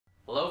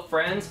Hello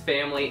friends,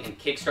 family, and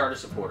Kickstarter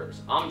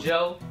supporters. I'm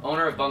Joe,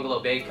 owner of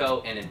Bungalow Bay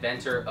Co. and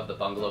inventor of the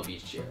Bungalow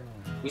Beach Chair.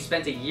 We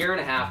spent a year and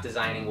a half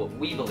designing what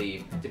we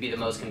believe to be the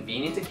most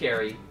convenient to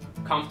carry,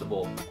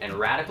 comfortable, and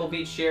radical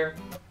beach chair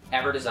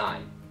ever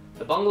designed.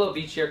 The Bungalow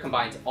Beach Chair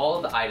combines all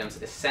of the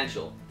items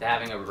essential to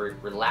having a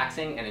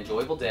relaxing and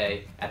enjoyable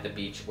day at the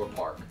beach or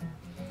park.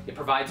 It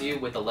provides you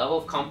with the level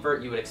of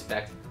comfort you would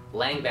expect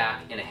laying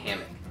back in a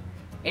hammock.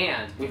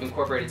 And we've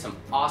incorporated some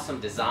awesome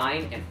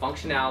design and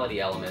functionality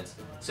elements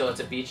so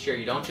it's a beach chair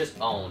you don't just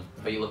own,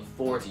 but you look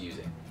forward to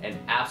using and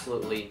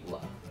absolutely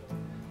love.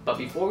 But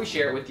before we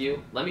share it with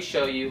you, let me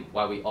show you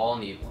why we all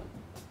need one.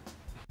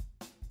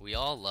 We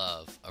all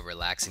love a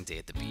relaxing day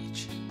at the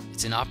beach.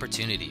 It's an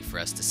opportunity for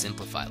us to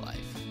simplify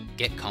life,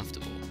 get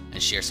comfortable,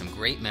 and share some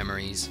great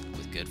memories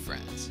with good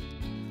friends.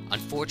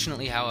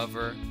 Unfortunately,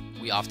 however,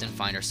 we often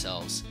find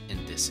ourselves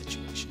in this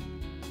situation.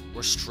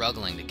 We're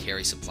struggling to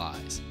carry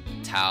supplies,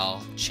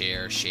 towel,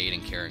 chair, shade,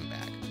 and carrying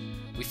bag.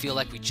 We feel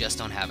like we just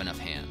don't have enough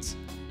hands,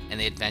 and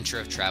the adventure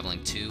of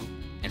traveling to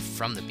and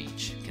from the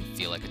beach can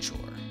feel like a chore.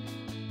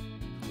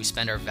 We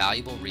spend our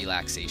valuable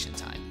relaxation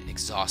time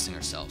exhausting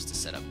ourselves to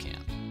set up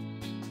camp.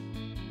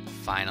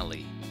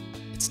 Finally,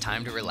 it's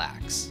time to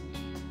relax,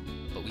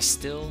 but we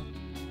still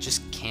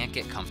just can't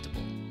get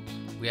comfortable.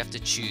 We have to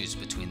choose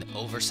between the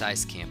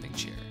oversized camping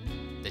chair,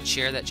 the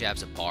chair that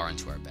jabs a bar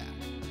into our back,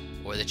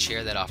 or the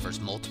chair that offers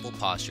multiple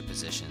posture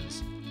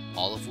positions,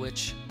 all of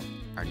which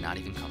are not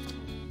even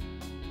comfortable.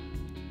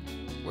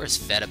 We're as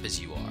fed up as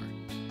you are,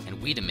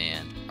 and we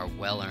demand our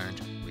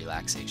well-earned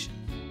relaxation.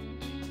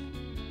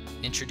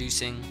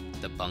 Introducing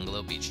the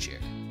Bungalow Beach Chair.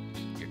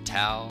 Your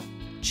towel,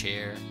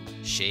 chair,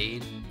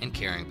 shade, and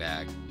carrying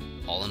bag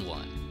all in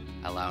one,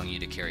 allowing you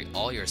to carry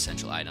all your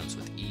essential items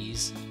with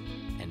ease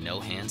and no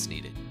hands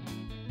needed.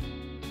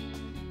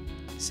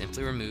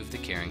 Simply remove the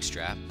carrying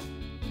strap,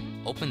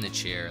 open the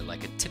chair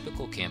like a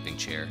typical camping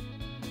chair,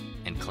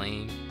 and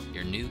claim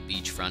your new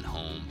beachfront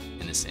home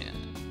in the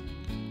sand.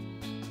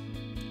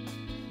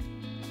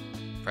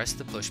 Press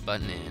the push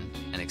button in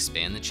and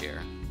expand the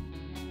chair.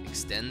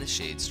 Extend the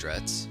shade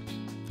struts.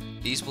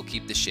 These will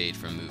keep the shade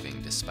from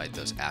moving despite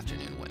those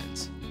afternoon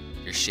winds.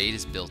 Your shade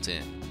is built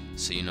in,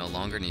 so you no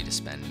longer need to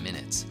spend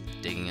minutes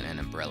digging an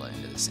umbrella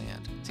into the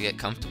sand. To get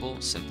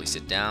comfortable, simply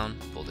sit down,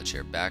 pull the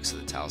chair back so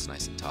the towel is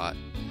nice and taut,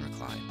 and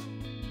recline.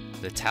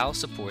 The towel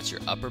supports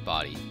your upper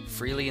body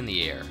freely in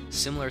the air,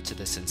 similar to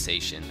the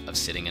sensation of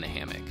sitting in a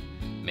hammock,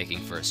 making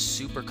for a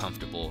super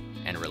comfortable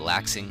and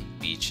relaxing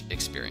beach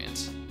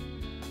experience.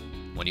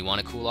 When you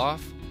want to cool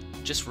off,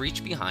 just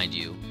reach behind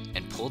you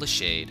and pull the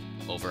shade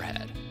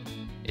overhead.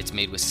 It's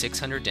made with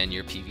 600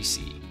 denier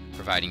PVC,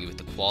 providing you with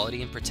the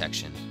quality and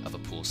protection of a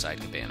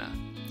poolside cabana.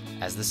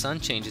 As the sun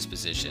changes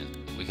position,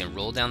 we can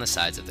roll down the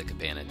sides of the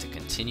cabana to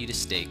continue to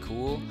stay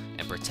cool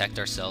and protect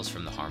ourselves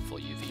from the harmful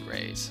UV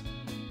rays.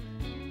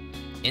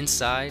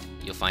 Inside,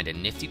 you'll find a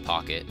nifty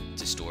pocket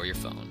to store your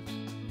phone,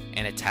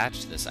 and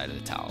attached to the side of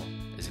the towel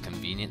is a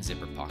convenient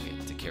zipper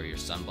pocket to carry your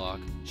sunblock,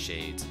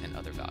 shades, and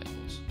other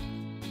valuables.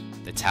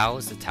 The towel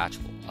is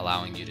detachable,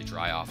 allowing you to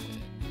dry off with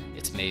it.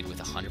 It's made with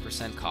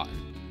 100%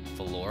 cotton,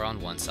 velour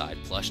on one side,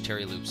 plush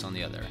terry loops on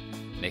the other,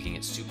 making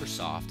it super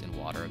soft and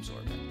water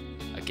absorbent.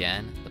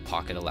 Again, the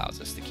pocket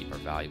allows us to keep our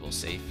valuables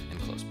safe and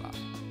close by.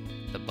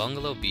 The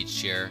Bungalow Beach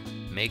Chair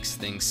makes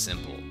things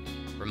simple,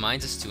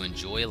 reminds us to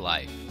enjoy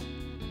life,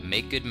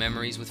 make good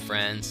memories with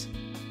friends,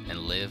 and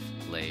live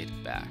laid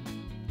back.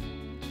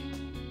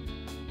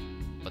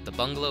 But the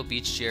Bungalow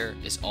Beach Chair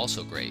is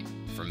also great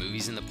for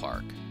movies in the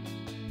park,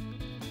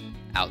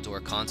 outdoor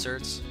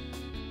concerts,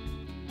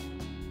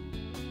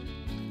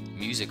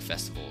 music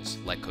festivals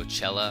like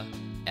Coachella,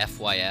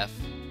 FYF,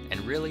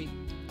 and really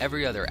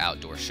every other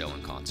outdoor show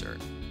and concert.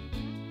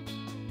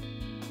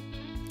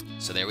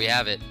 So there we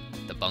have it,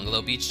 the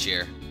Bungalow Beach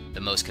Chair,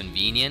 the most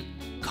convenient,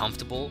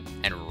 comfortable,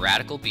 and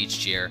radical beach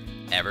chair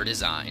ever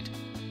designed.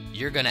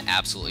 You're gonna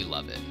absolutely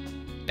love it.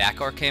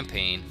 Back our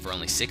campaign for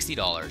only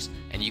 $60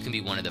 and you can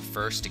be one of the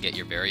first to get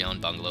your very own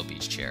Bungalow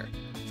Beach Chair.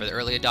 For the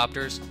early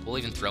adopters, we'll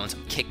even throw in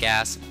some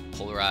kick-ass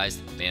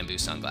polarized bamboo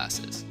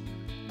sunglasses.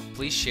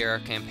 Please share our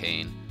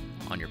campaign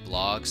on your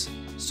blogs,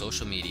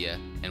 social media,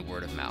 and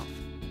word of mouth.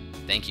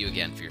 Thank you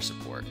again for your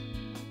support.